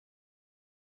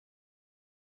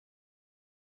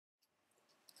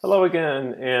Hello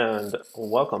again, and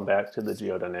welcome back to the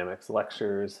Geodynamics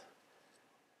lectures.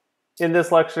 In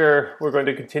this lecture, we're going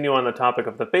to continue on the topic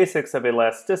of the basics of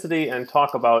elasticity and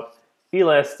talk about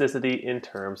elasticity in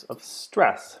terms of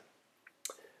stress.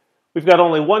 We've got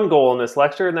only one goal in this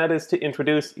lecture, and that is to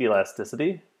introduce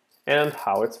elasticity and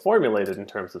how it's formulated in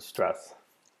terms of stress.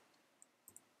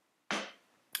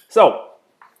 So,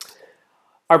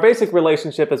 our basic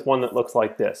relationship is one that looks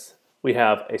like this. We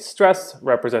have a stress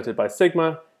represented by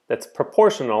sigma that's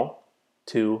proportional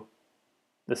to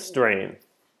the strain.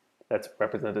 That's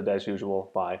represented as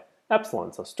usual by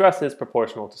epsilon. So stress is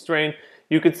proportional to strain.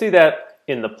 You can see that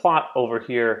in the plot over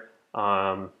here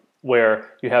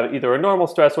where you have either a normal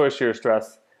stress or a shear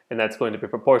stress, and that's going to be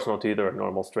proportional to either a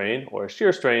normal strain or a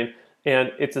shear strain,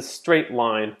 and it's a straight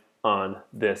line on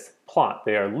this plot.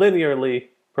 They are linearly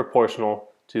proportional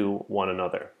to one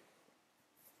another.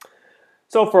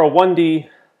 So for a 1D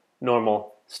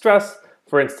normal stress,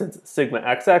 for instance, sigma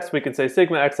xx, we can say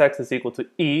sigma xx is equal to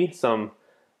E, some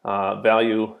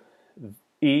value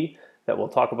E that we'll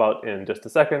talk about in just a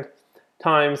second,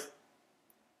 times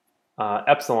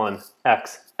epsilon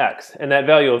xx. And that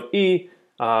value of E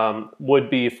would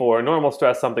be for normal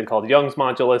stress something called Young's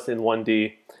modulus in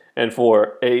 1D, and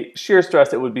for a shear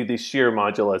stress it would be the shear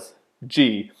modulus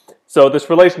G. So this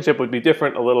relationship would be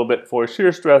different a little bit for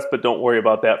shear stress, but don't worry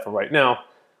about that for right now.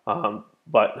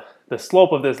 But the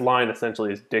slope of this line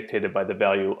essentially is dictated by the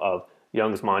value of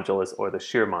Young's modulus or the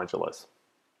shear modulus.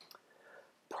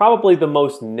 Probably the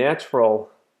most natural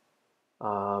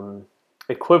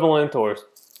equivalent or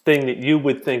thing that you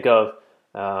would think of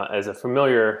as a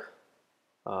familiar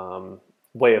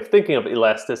way of thinking of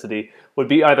elasticity would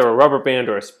be either a rubber band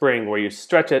or a spring where you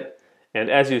stretch it, and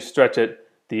as you stretch it,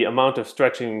 the amount of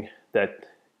stretching that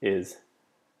is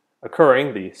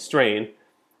occurring, the strain,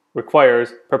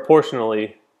 requires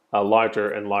proportionally a larger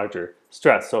and larger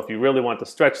stress. So if you really want to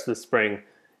stretch the spring,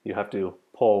 you have to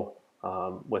pull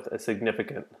with a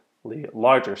significantly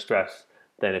larger stress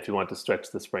than if you want to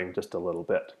stretch the spring just a little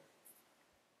bit.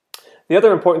 The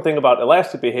other important thing about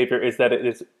elastic behavior is that it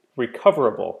is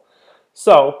recoverable.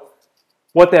 So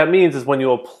what that means is when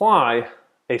you apply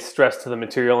a stress to the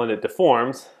material and it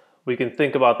deforms, we can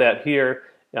think about that here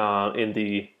in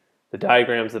the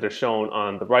diagrams that are shown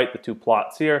on the right, the two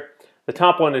plots here. The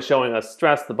top one is showing us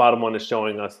stress, the bottom one is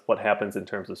showing us what happens in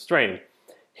terms of strain.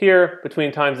 Here,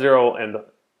 between time 0 and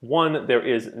 1, there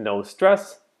is no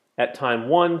stress. At time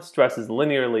 1, stress is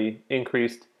linearly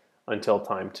increased until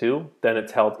time 2. Then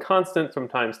it's held constant from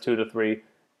times 2 to 3,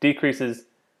 decreases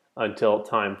until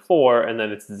time 4, and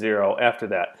then it's 0 after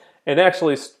that. And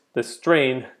actually, the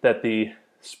strain that the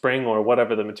spring or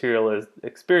whatever the material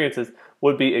experiences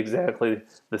would be exactly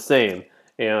the same.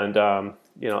 And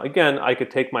again, I could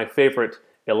take my favorite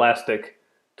elastic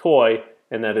toy,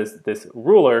 and that is this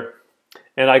ruler,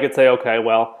 and I could say, okay,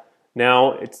 well,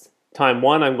 now it's time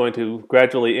 1, I'm going to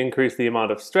gradually increase the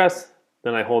amount of stress,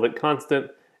 then I hold it constant,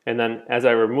 and then as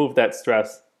I remove that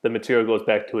stress, the material goes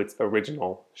back to its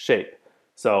original shape.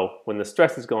 So when the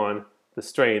stress is gone, the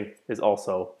strain is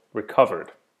also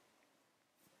recovered.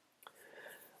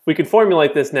 We can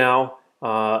formulate this now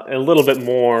a little bit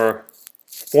more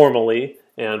formally,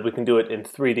 and we can do it in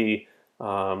 3D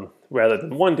rather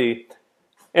than 1D.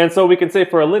 And so we can say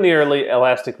for a linearly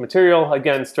elastic material,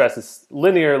 again, stress is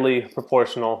linearly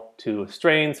proportional to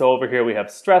strain. So over here we have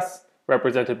stress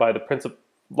represented by the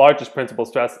largest principal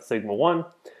stress, sigma 1,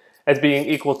 as being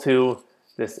equal to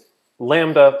this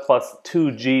lambda plus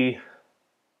 2g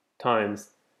times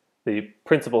the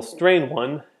principal strain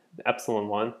 1, epsilon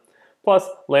 1, plus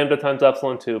lambda times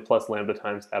epsilon 2 plus lambda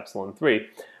times epsilon 3,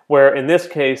 where in this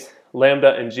case,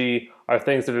 lambda and g are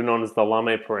things that are known as the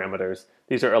Lamé parameters.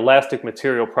 These are elastic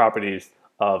material properties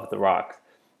of the rock.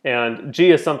 And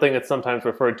g is something that's sometimes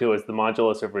referred to as the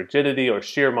modulus of rigidity or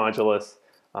shear modulus,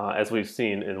 as we've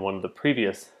seen in one of the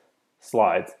previous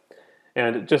slides.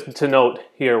 And just to note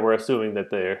here, we're assuming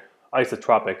that they're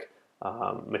isotropic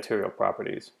material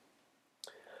properties.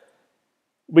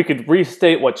 We could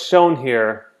restate what's shown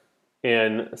here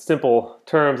in simple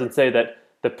terms and say that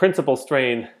the principal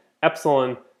strain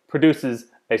epsilon produces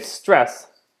a stress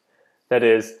that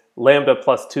is lambda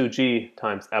plus 2g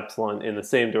times epsilon in the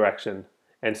same direction,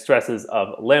 and stresses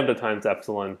of lambda times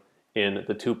epsilon in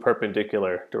the two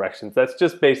perpendicular directions. That's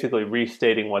just basically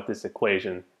restating what this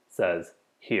equation says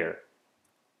here.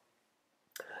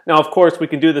 Now, of course, we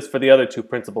can do this for the other two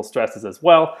principal stresses as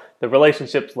well. The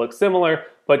relationships look similar,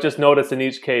 but just notice in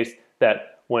each case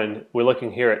that when we're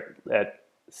looking here at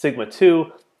sigma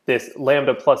 2, this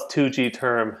lambda plus 2g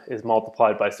term is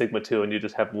multiplied by sigma 2, and you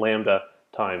just have lambda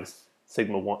times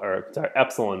sigma 1, or sorry,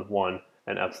 epsilon 1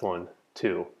 and epsilon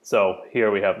 2. So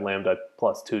here we have lambda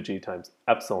plus 2g times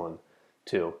epsilon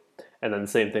 2. And then the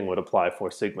same thing would apply for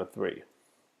sigma 3.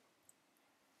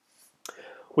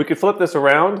 We could flip this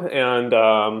around and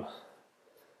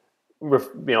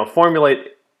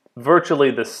formulate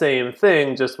virtually the same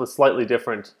thing, just with slightly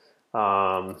different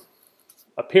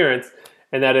appearance,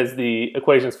 and that is the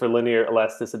equations for linear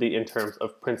elasticity in terms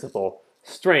of principal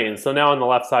strains. So now on the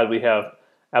left side we have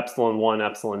epsilon 1,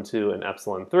 epsilon 2, and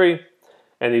epsilon 3,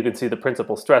 and you can see the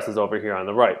principal stresses over here on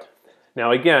the right.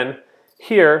 Now again,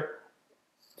 here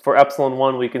for epsilon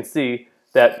 1 we can see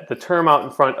that the term out in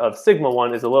front of sigma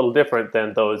 1 is a little different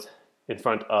than those in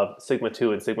front of sigma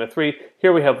 2 and sigma 3.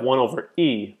 Here we have 1 over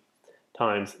e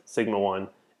times sigma 1,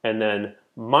 and then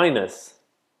minus,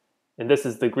 and this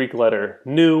is the Greek letter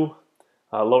nu,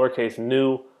 lowercase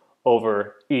nu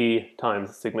over e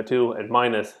times sigma 2, and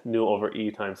minus nu over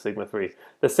e times sigma 3.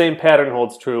 The same pattern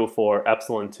holds true for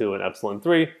epsilon 2 and epsilon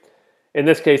 3. In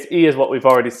this case, e is what we've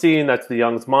already seen, that's the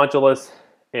Young's modulus,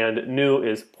 and nu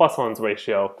is Poisson's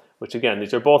ratio, which again,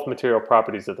 these are both material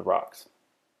properties of the rocks.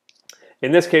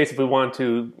 In this case, if we want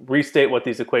to restate what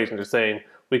these equations are saying,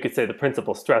 we could say the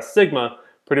principal stress sigma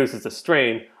produces a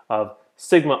strain of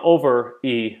sigma over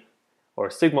E, or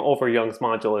sigma over Young's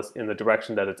modulus in the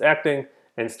direction that it's acting,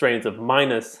 and strains of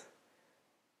minus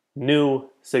nu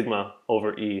sigma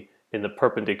over E in the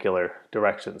perpendicular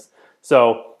directions.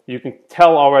 So you can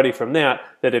tell already from that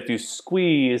if you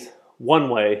squeeze one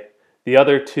way, the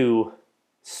other two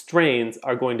strains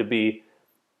are going to be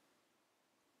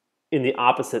in the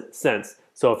opposite sense.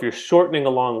 So if you're shortening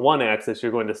along one axis,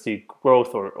 you're going to see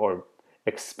growth or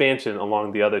expansion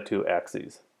along the other two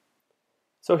axes.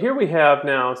 So here we have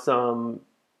now some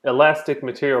elastic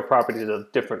material properties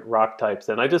of different rock types,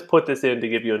 and I just put this in to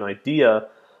give you an idea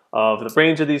of the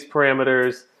range of these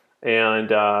parameters and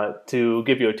to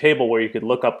give you a table where you could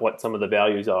look up what some of the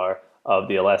values are of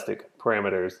the elastic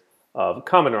parameters of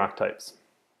common rock types.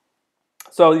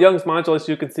 So Young's modulus,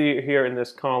 you can see here in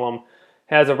this column,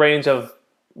 has a range of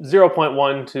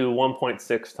 0.1 to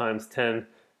 1.6 times 10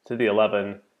 to the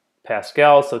 11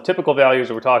 pascals. So typical values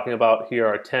that we're talking about here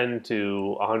are 10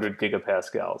 to 100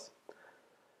 gigapascals.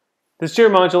 The shear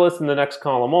modulus in the next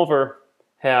column over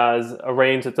has a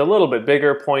range that's a little bit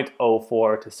bigger,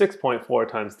 0.04 to 6.4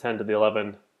 times 10 to the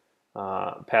 11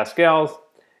 pascals.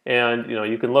 And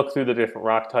you can look through the different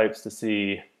rock types to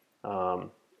see how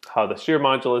the shear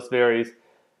modulus varies.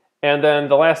 And then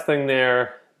the last thing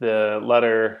there, the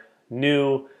letter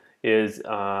nu, is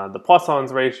the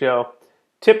Poisson's ratio.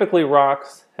 Typically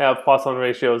rocks have Poisson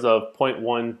ratios of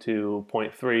 0.1 to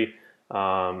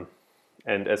 0.3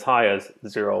 and as high as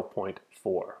 0.4.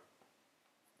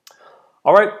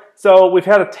 All right, so we've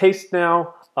had a taste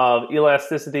now of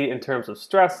elasticity in terms of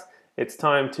stress. It's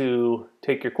time to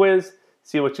take your quiz,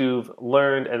 see what you've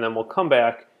learned, and then we'll come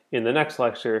back in the next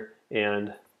lecture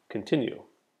and continue.